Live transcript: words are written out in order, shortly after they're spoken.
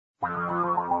Program.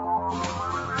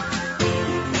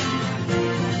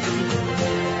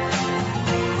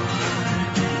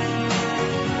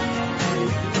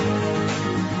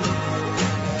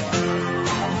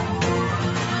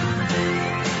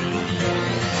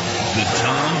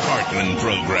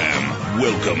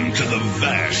 Welcome to the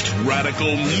vast,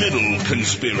 radical middle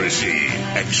conspiracy.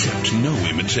 Accept no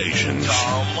imitations.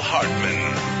 Thom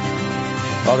Hartmann.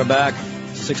 Welcome back.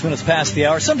 6 minutes past the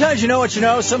hour. Sometimes you know what you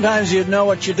know. Sometimes you know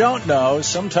what you don't know.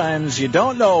 Sometimes you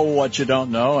don't know what you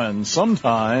don't know. And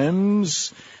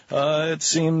sometimes it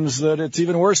seems that it's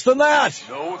even worse than that.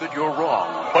 Know that you're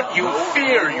wrong, but you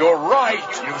fear you're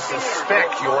right. You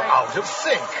suspect you're out of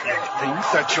sync. You think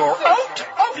that you're out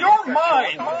of your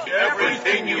mind.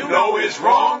 Everything you know is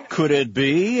wrong. Could it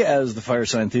be, as the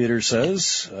Firesign Theater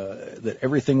says, that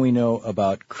everything we know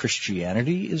about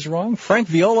Christianity is wrong? Frank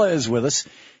Viola is with us.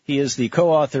 He is the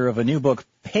co-author of a new book,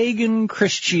 Pagan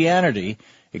Christianity,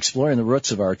 exploring the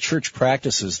roots of our church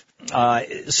practices.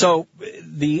 So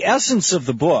the essence of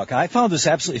the book, I found this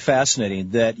absolutely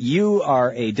fascinating, that you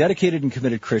are a dedicated and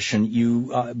committed Christian.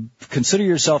 You consider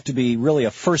yourself to be really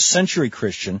a first-century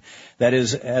Christian, that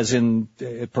is, as in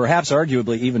perhaps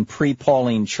arguably even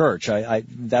pre-Pauline church.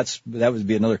 That would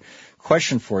be another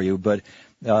question for you, but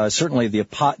certainly the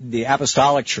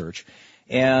apostolic church.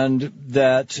 And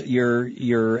that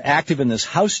you're active in this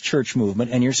house church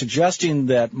movement, and you're suggesting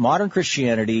that modern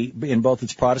Christianity, in both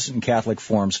its Protestant and Catholic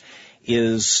forms,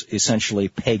 is essentially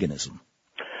paganism.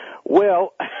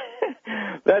 Well,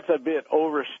 that's a bit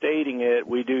overstating it.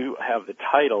 We do have the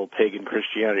title Pagan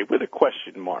Christianity with a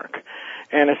question mark.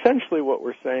 And essentially what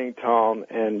we're saying, Tom,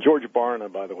 and George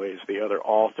Barna, by the way, is the other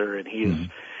author, and he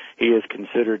is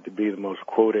considered to be the most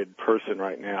quoted person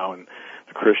right now in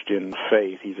the Christian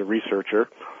faith. He's a researcher,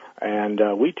 and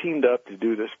we teamed up to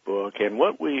do this book, and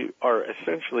what we are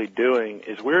essentially doing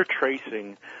is we're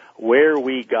tracing where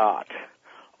we got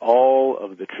all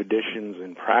of the traditions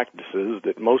and practices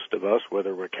that most of us,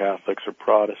 whether we're Catholics or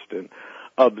Protestant,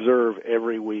 observe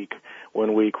every week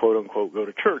when we, quote-unquote, go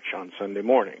to church on Sunday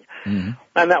morning. Mm-hmm.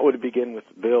 And that would begin with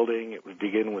the building, it would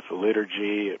begin with the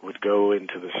liturgy, it would go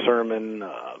into the sermon,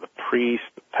 the priest,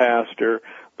 the pastor,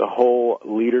 the whole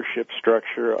leadership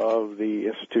structure of the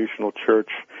institutional church.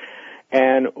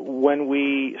 And when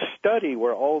we study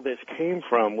where all this came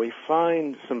from, we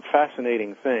find some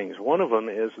fascinating things. One of them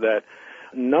is that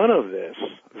none of this,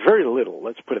 very little,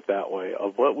 let's put it that way,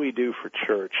 of what we do for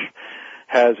church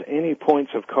has any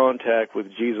points of contact with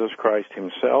Jesus Christ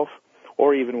himself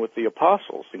or even with the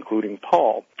apostles, including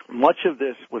Paul. Much of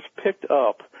this was picked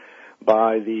up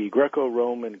by the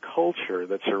Greco-Roman culture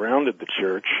that surrounded the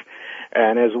church,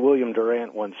 and as William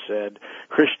Durant once said,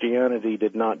 Christianity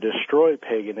did not destroy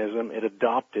paganism, it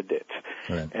adopted it.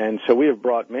 Right. And so we have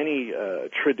brought many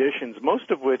traditions, most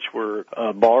of which were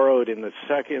borrowed in the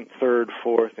 2nd, 3rd,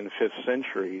 4th, and 5th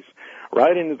centuries,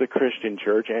 right into the Christian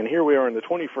church, and here we are in the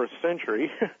 21st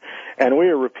century, and we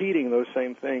are repeating those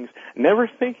same things, never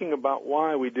thinking about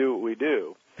why we do what we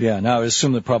do. Yeah, now I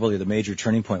assume that probably the major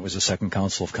turning point was the Second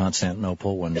Council of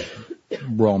Constantinople, when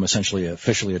Rome essentially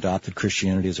officially adopted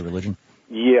Christianity as a religion.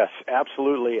 Yes,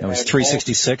 absolutely. That was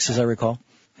 366, as I recall,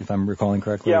 if I'm recalling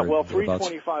correctly. Yeah, well,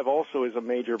 325 also is a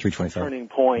major turning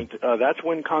point. That's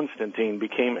when Constantine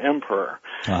became emperor.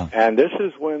 And this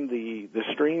is when the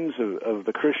streams of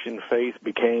the Christian faith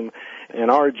became,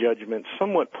 in our judgment,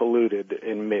 somewhat polluted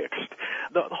and mixed.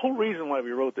 The whole reason why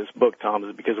we wrote this book, Tom,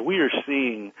 is because we are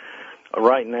seeing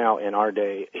right now in our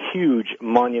day huge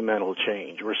monumental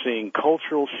change. We're seeing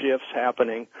cultural shifts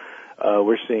happening.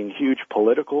 We're seeing huge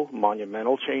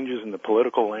monumental changes in the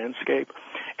political landscape.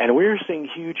 And we're seeing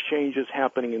huge changes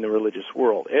happening in the religious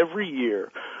world. Every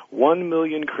year, 1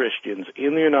 million Christians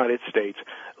in the United States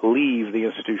leave the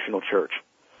institutional church.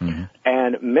 Mm-hmm.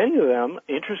 And many of them,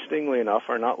 interestingly enough,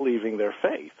 are not leaving their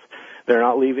faith. They're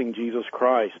not leaving Jesus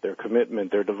Christ, their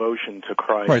commitment, their devotion to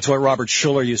Christ. Right, it's what Robert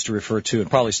Schuller used to refer to, and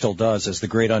probably still does, as the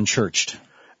great unchurched.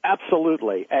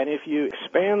 Absolutely. And if you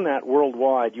expand that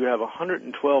worldwide, you have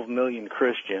 112 million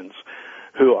Christians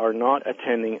who are not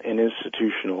attending an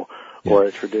institutional or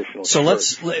a traditional church. So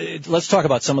let's talk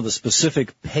about some of the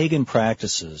specific pagan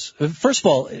practices. First of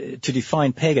all, to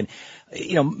define pagan,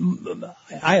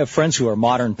 I have friends who are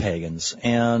modern pagans,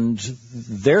 and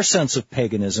their sense of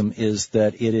paganism is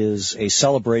that it is a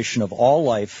celebration of all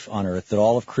life on earth, that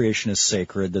all of creation is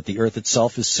sacred, that the earth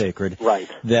itself is sacred, right?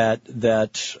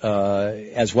 That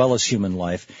as well as human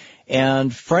life.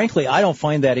 And frankly, I don't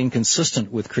find that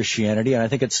inconsistent with Christianity, and I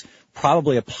think it's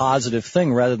probably a positive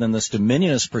thing rather than this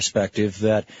dominionist perspective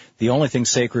that the only thing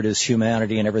sacred is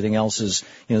humanity and everything else is,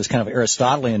 this kind of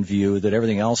Aristotelian view that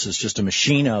everything else is just a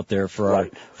machine out there for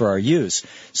our use.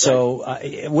 So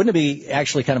wouldn't it be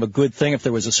actually kind of a good thing if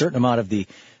there was a certain amount of the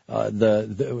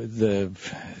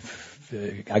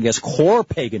I guess core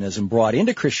paganism brought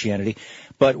into Christianity,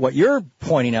 but what you're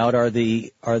pointing out are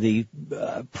the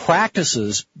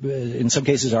practices, in some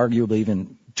cases arguably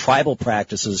even tribal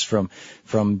practices from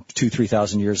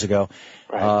 2,000-3,000 years ago,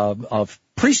 of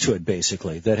priesthood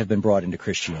basically that have been brought into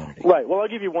Christianity. Right. Well, I'll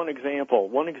give you one example.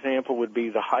 One example would be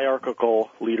the hierarchical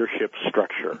leadership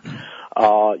structure.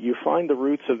 You find the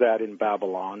roots of that in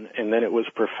Babylon, and then it was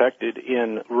perfected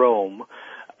in Rome.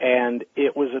 And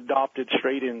it was adopted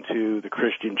straight into the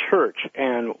Christian church.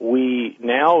 And we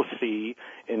now see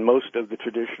in most of the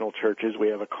traditional churches we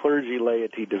have a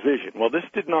clergy-laity division. Well, this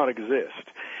did not exist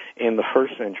in the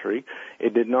first century.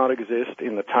 It did not exist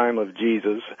in the time of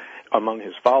Jesus among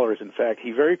his followers. In fact,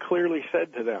 he very clearly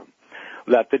said to them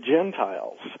that the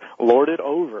Gentiles lord it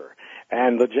over.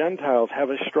 And the Gentiles have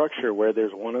a structure where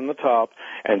there's one on the top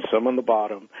and some on the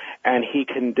bottom. And he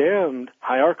condemned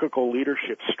hierarchical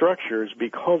leadership structures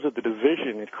because of the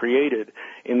division it created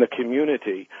in the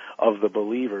community of the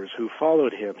believers who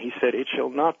followed him. He said, "It shall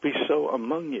not be so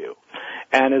among you."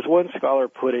 And as one scholar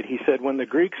put it, he said, when the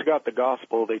Greeks got the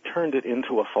gospel, they turned it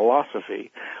into a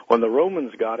philosophy. When the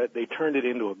Romans got it, they turned it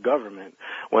into a government.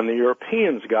 When the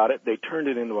Europeans got it, they turned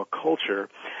it into a culture.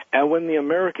 And when the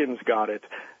Americans got it,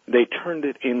 they turned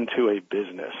it into a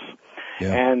business.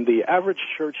 Yeah. And the average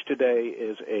church today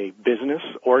is a business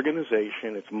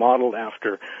organization. It's modeled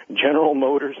after General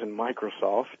Motors and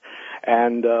Microsoft.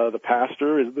 And the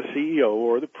pastor is the CEO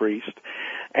or the priest.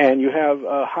 And you have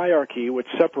a hierarchy which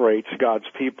separates God's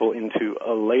people into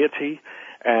a laity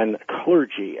and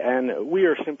clergy. And we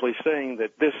are simply saying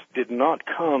that this did not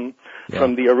come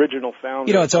from the original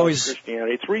founder it's always, of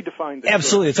Christianity. It's redefined.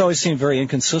 Absolutely. It's always seemed very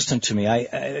inconsistent to me.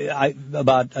 I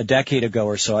about a decade ago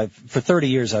or so, for 30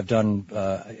 years, I've done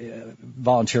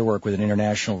volunteer work with an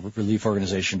international relief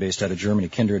organization based out of Germany,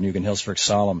 Kinder and Jugend Hilfswerk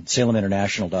Salem.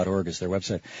 SalemInternational.org is their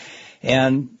website.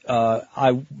 And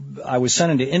I was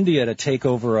sent into India to take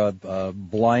over a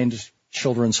blind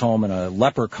children's home and a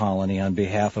leper colony on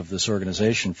behalf of this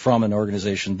organization from an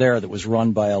organization there that was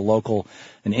run by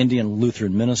an Indian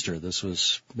Lutheran minister. This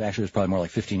was probably more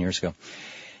like 15 years ago.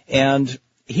 And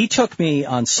he took me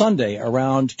on Sunday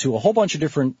around to a whole bunch of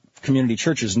different community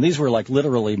churches, and these were like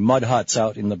literally mud huts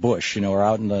out in the bush, or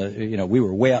out in the, we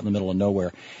were way out in the middle of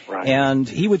nowhere. Right. And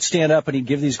he would stand up and he'd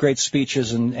give these great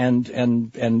speeches and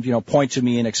point to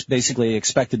me and basically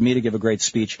expected me to give a great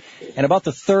speech. And about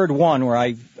the third one, where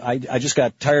I just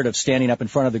got tired of standing up in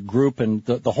front of the group and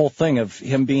the whole thing of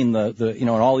him being and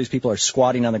all these people are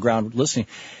squatting on the ground listening.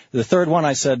 The third one,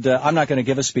 I said, I'm not going to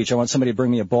give a speech. I want somebody to bring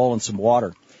me a bowl and some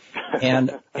water.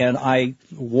 And I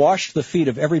washed the feet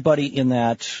of everybody in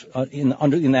that hut,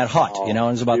 and it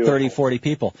was about 30, 40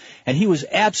 people. And he was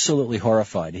absolutely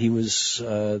horrified. He was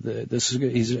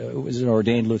he's an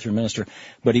ordained Lutheran minister,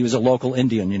 but he was a local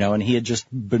Indian, and he had just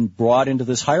been brought into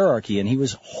this hierarchy, and he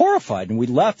was horrified. And we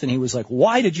left, and he was like,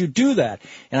 "Why did you do that?"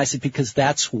 And I said, "Because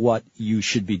that's what you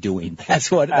should be doing. That's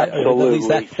what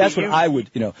absolutely. That's what I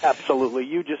would, Absolutely,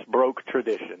 you just broke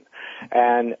tradition,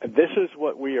 and this is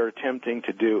what we are attempting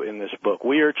to do in this book.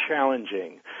 We are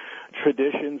challenging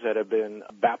traditions that have been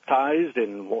baptized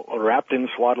and wrapped in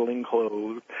swaddling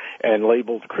clothes and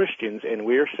labeled Christians, and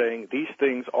we are saying these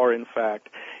things are in fact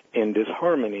in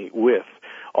disharmony with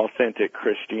authentic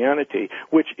Christianity,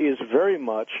 which is very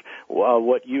much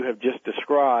what you have just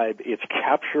described. It's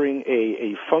capturing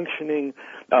a functioning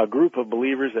group of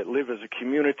believers that live as a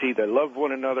community, that love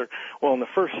one another. Well, in the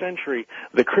first century,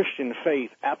 the Christian faith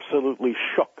absolutely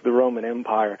shook the Roman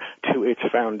Empire to its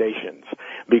foundations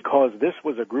because this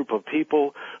was a group of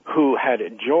people who had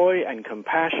joy and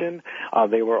compassion.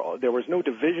 There was no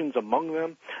divisions among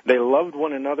them. They loved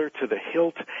one another to the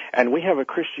hilt, and we have a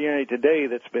Christianity today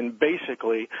that's been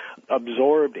basically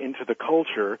absorbed into the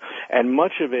culture, and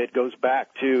much of it goes back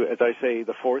to, as I say,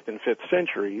 the 4th and 5th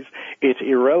centuries. It's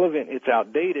irrelevant, it's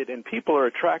outdated, and people are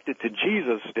attracted to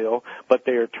Jesus still, but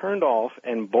they are turned off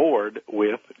and bored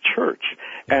with church.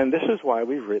 And this is why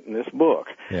we've written this book,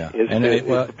 is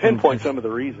to pinpoint some of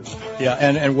the reasons. Yeah,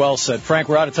 and well said. Frank,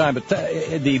 we're out of time, but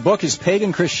the book is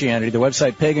Pagan Christianity, the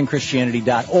website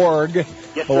paganchristianity.org,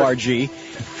 yes, O-R-G.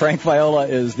 Frank Viola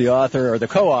is the author, or the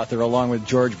co-author, along with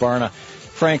George Barna.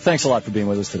 Frank, thanks a lot for being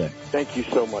with us today. Thank you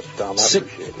so much, Tom. I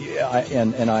appreciate it. Yeah,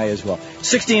 and I as well.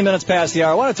 16 minutes past the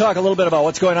hour. I want to talk a little bit about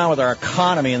what's going on with our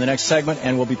economy in the next segment,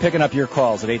 and we'll be picking up your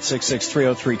calls at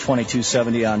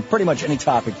 866-303-2270 on pretty much any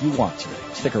topic you want today.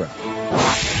 Stick around.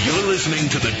 You're listening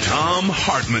to the Tom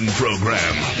Hartman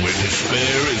Program, where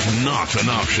despair is not an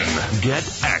option. Get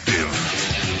active.